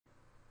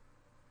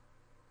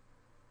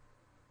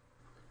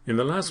In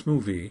the last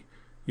movie,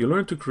 you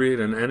learned to create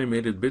an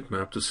animated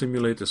bitmap to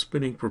simulate a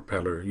spinning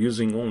propeller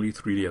using only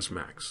 3ds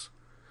Max.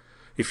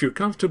 If you're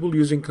comfortable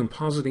using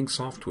compositing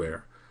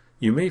software,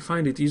 you may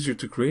find it easier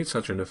to create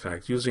such an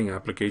effect using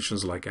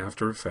applications like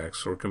After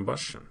Effects or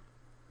Combustion.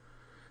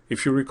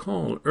 If you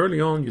recall,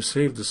 early on you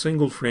saved a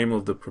single frame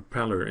of the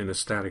propeller in a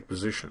static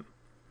position.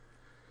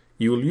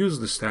 You will use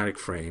the static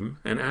frame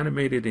and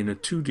animate it in a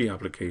 2D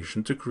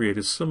application to create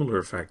a similar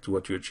effect to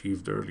what you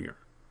achieved earlier.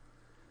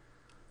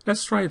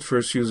 Let's try it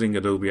first using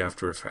Adobe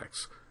After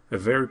Effects, a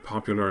very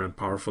popular and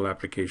powerful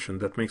application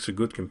that makes a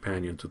good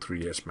companion to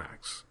 3ds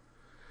Max.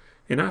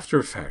 In After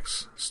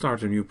Effects,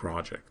 start a new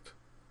project.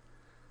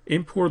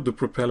 Import the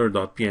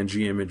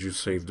propeller.png image you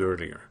saved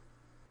earlier.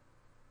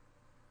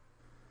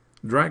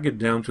 Drag it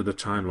down to the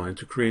timeline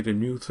to create a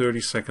new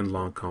 30-second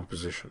long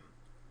composition.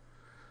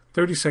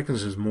 30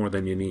 seconds is more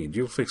than you need.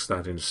 You'll fix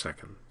that in a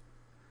second.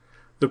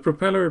 The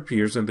propeller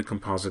appears in the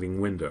compositing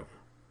window.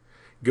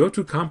 Go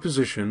to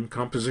Composition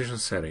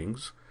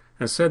Settings,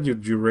 and set your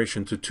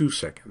duration to 2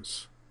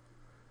 seconds.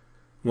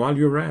 While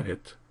you're at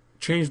it,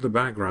 change the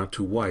background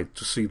to white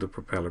to see the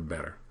propeller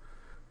better.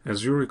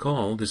 As you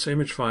recall, this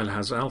image file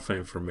has alpha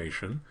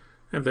information,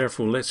 and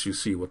therefore lets you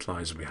see what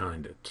lies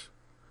behind it.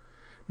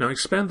 Now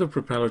expand the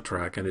propeller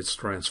track and its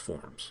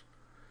transforms.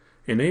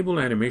 Enable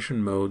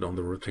animation mode on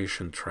the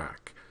rotation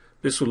track.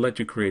 This will let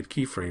you create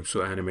keyframes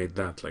to animate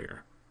that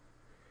layer.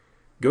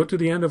 Go to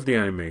the end of the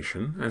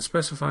animation and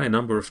specify a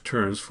number of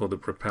turns for the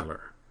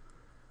propeller.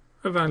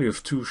 A value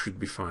of 2 should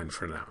be fine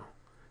for now.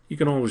 You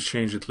can always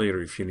change it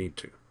later if you need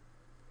to.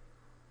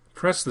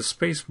 Press the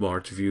space bar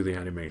to view the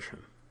animation.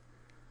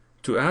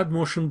 To add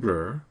motion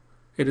blur,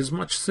 it is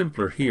much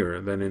simpler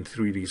here than in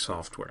 3D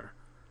software.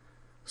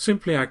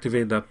 Simply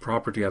activate that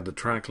property at the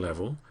track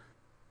level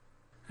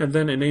and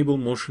then enable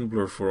motion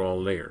blur for all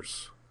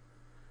layers.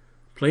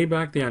 Play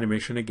back the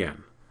animation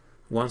again.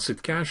 Once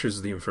it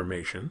caches the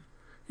information,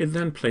 it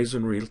then plays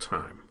in real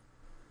time.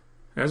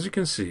 As you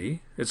can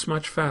see, it's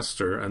much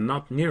faster and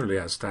not nearly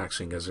as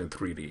taxing as in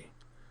 3D.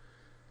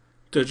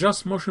 To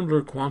adjust motion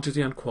blur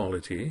quantity and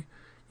quality,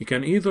 you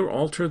can either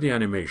alter the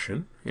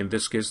animation, in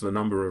this case the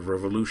number of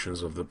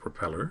revolutions of the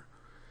propeller,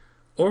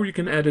 or you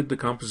can edit the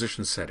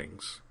composition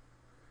settings.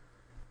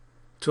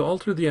 To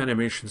alter the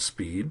animation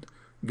speed,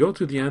 go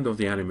to the end of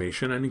the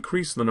animation and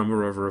increase the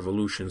number of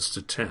revolutions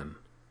to 10.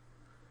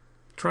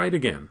 Try it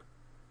again.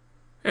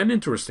 An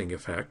interesting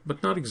effect,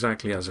 but not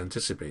exactly as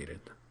anticipated.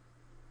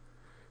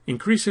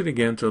 Increase it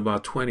again to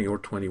about 20 or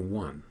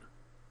 21.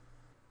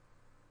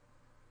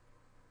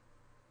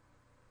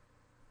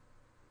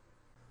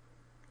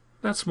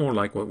 That's more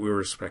like what we were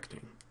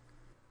expecting.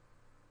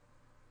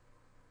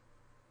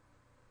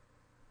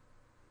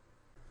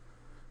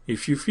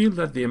 If you feel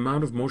that the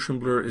amount of motion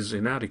blur is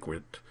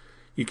inadequate,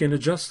 you can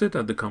adjust it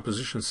at the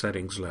composition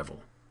settings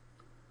level.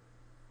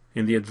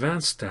 In the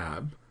Advanced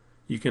tab,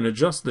 you can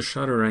adjust the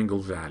shutter angle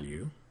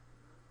value.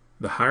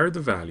 The higher the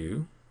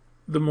value,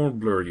 the more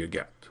blur you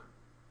get.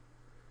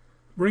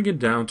 Bring it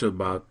down to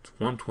about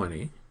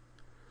 120,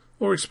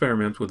 or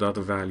experiment with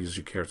other values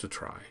you care to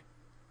try.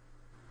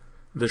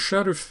 The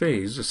shutter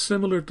phase is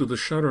similar to the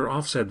shutter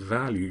offset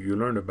value you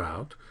learned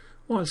about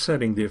while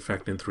setting the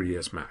effect in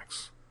 3ds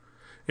Max.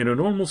 In a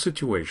normal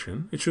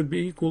situation, it should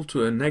be equal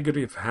to a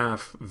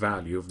 -half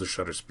value of the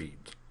shutter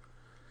speed.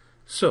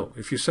 So,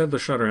 if you set the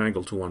shutter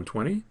angle to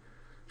 120,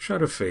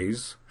 shutter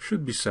phase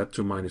should be set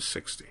to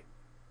 -60.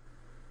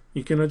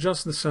 You can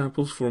adjust the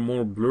samples for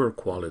more blur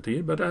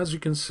quality, but as you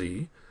can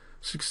see,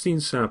 16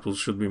 samples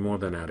should be more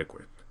than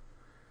adequate.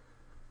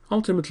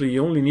 Ultimately,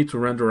 you only need to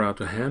render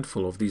out a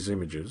handful of these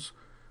images,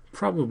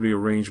 probably a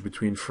range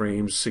between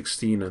frames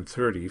 16 and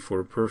 30 for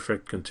a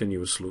perfect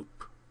continuous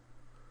loop.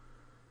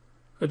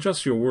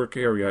 Adjust your work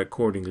area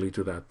accordingly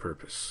to that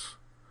purpose.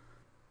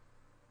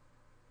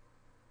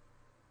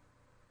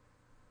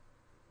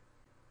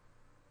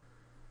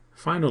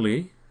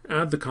 Finally,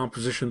 add the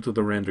composition to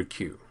the render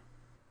queue.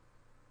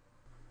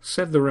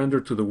 Set the render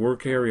to the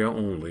work area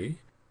only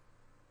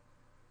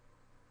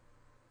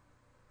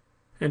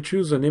and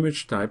choose an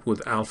image type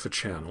with alpha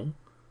channel,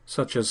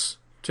 such as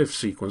TIFF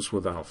sequence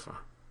with alpha.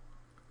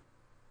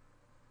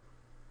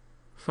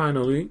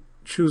 Finally,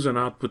 choose an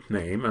output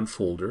name and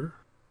folder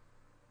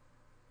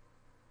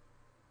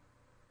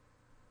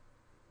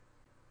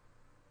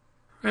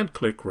and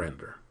click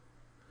Render.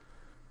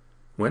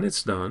 When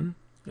it's done,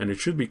 and it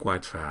should be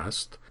quite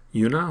fast,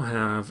 you now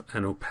have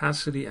an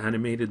opacity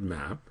animated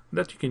map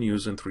that you can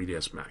use in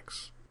 3ds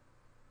Max.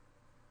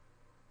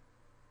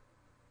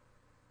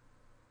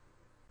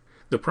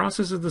 The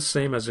process is the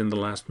same as in the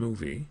last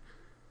movie,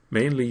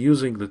 mainly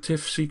using the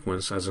TIFF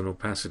sequence as an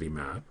opacity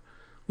map,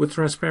 with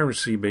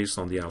transparency based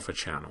on the alpha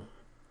channel.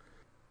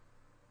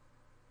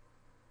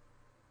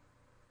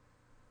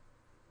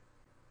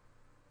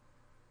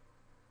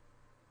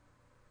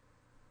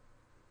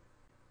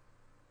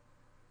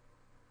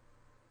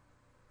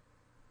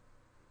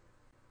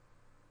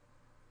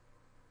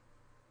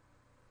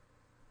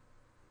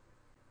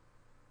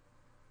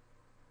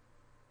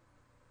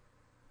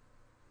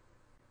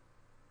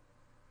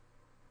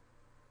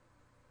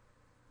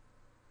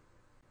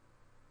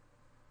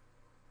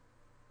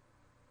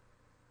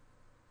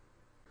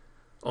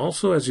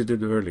 Also, as you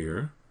did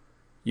earlier,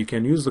 you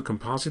can use the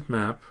composite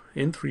map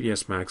in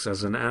 3ds Max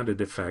as an added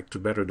effect to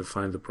better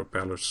define the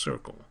propeller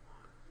circle.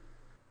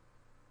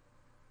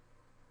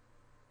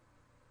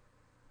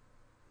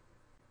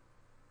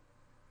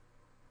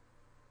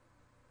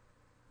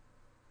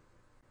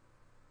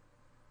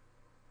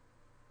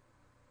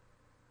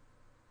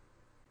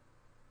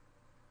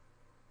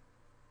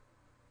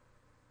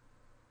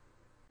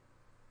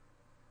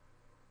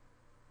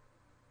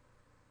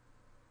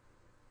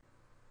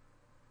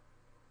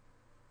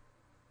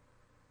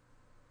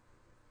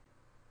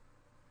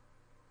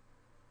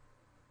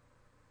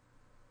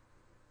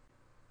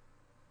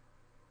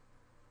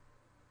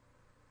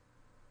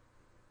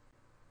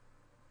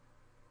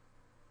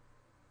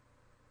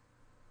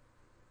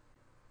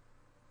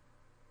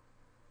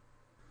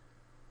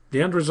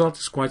 The end result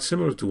is quite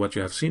similar to what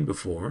you have seen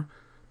before,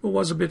 but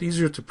was a bit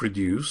easier to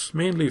produce,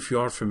 mainly if you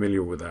are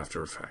familiar with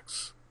After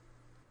Effects.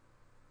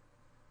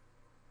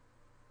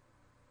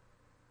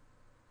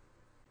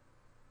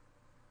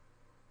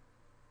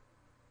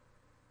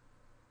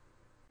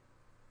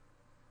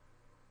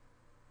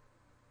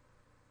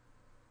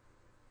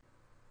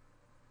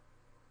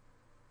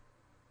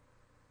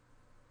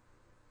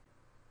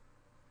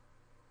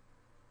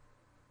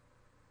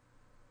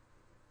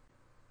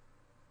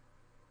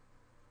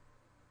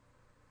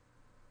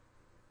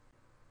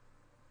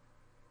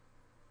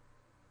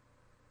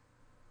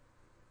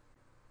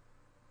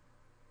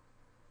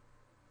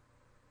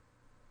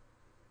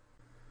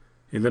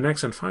 In the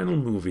next and final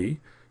movie,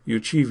 you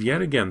achieve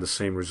yet again the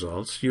same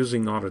results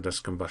using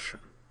Autodesk Combustion.